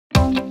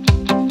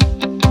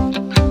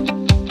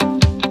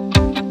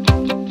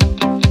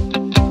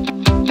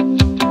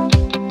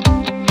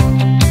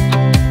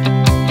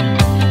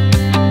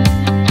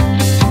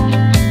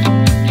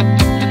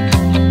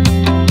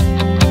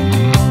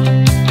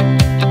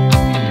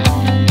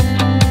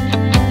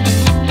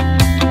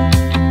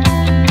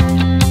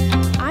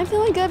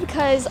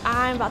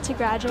about to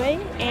graduate,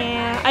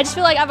 and I just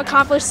feel like I've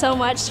accomplished so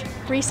much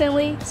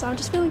recently, so I'm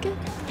just feeling good.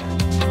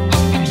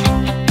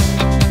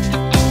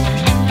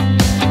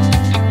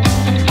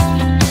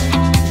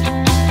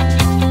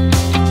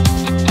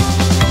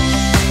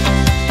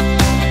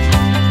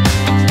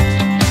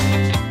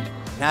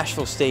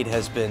 Nashville State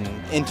has been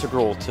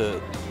integral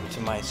to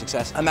my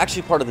success. I'm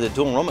actually part of the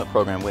dual enrollment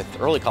program with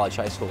Early College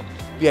High School.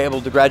 Be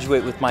able to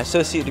graduate with my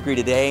associate degree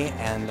today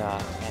and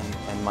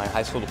my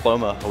high school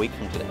diploma a week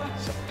from today.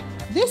 So.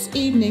 This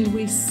evening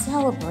we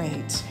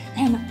celebrate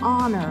and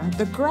honor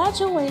the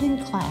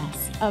graduating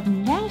class of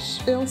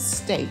Nashville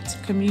State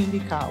Community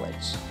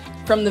College.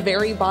 From the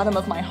very bottom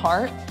of my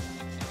heart,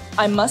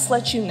 I must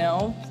let you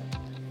know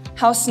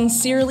how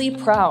sincerely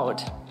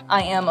proud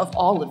I am of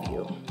all of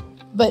you.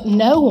 But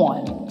no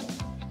one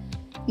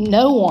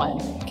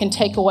can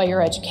take away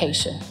your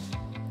education.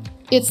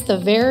 It's the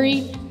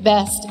very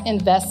best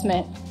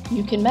investment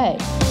you can make.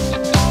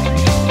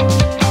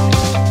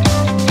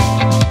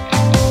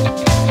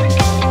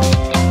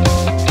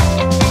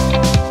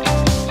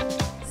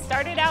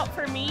 Started out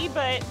for me,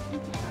 but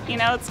you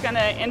know, it's gonna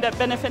end up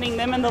benefiting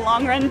them in the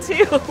long run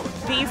too.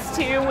 These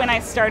two, when I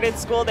started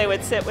school, they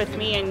would sit with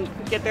me and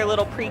get their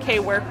little pre-K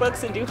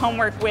workbooks and do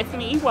homework with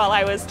me while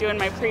I was doing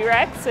my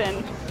prereqs,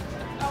 and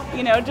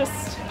you know,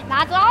 just...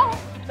 That's all?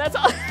 That's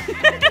all.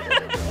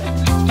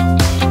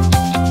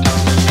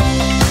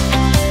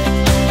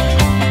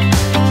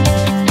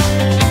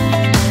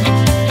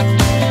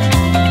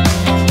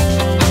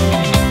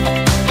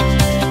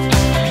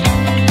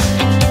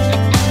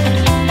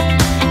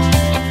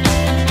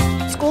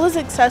 School is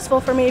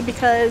successful for me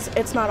because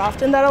it's not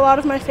often that a lot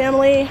of my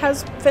family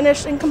has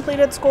finished and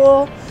completed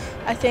school.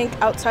 I think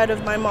outside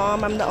of my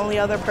mom, I'm the only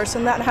other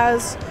person that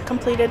has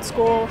completed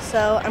school,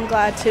 so I'm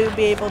glad to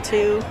be able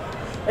to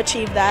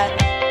achieve that.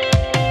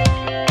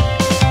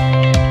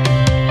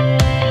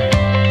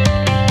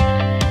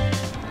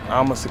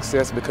 I'm a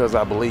success because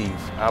I believe.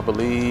 I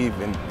believe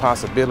in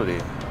possibility.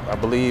 I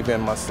believe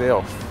in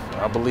myself.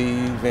 I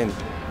believe in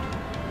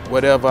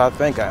whatever I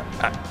think.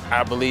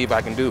 I believe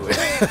I can do it.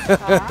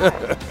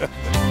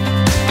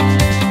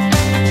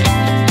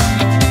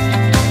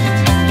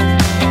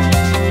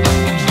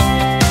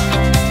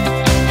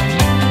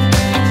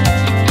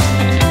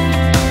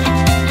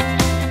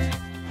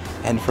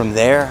 And from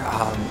there,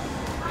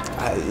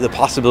 the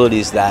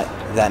possibilities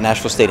that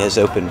Nashville State has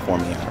opened for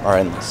me are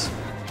endless.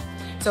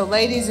 So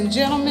ladies and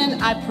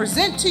gentlemen, I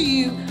present to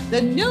you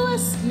the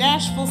newest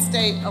Nashville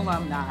State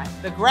alumni,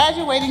 the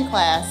graduating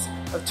class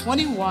of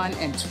 21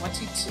 and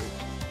 22.